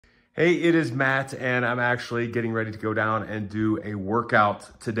Hey, it is Matt, and I'm actually getting ready to go down and do a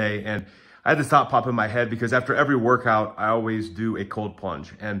workout today. And I had this thought pop in my head because after every workout, I always do a cold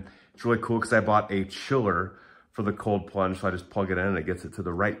plunge. And it's really cool because I bought a chiller for the cold plunge. So I just plug it in and it gets it to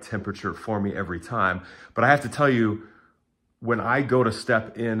the right temperature for me every time. But I have to tell you, when I go to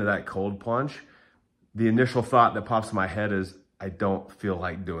step into that cold plunge, the initial thought that pops in my head is, I don't feel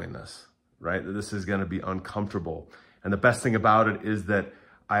like doing this, right? That this is gonna be uncomfortable. And the best thing about it is that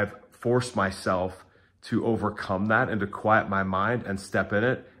I've forced myself to overcome that and to quiet my mind and step in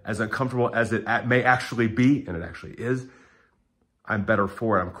it. As uncomfortable as it may actually be, and it actually is, I'm better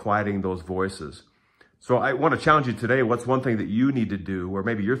for it. I'm quieting those voices. So I want to challenge you today. What's one thing that you need to do, or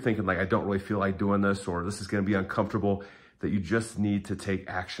maybe you're thinking like, I don't really feel like doing this, or this is going to be uncomfortable, that you just need to take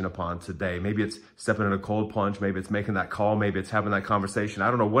action upon today? Maybe it's stepping in a cold plunge. Maybe it's making that call. Maybe it's having that conversation. I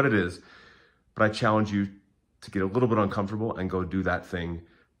don't know what it is, but I challenge you to get a little bit uncomfortable and go do that thing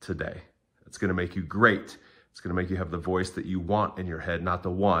today. It's going to make you great. It's going to make you have the voice that you want in your head, not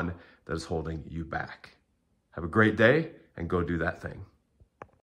the one that is holding you back. Have a great day and go do that thing.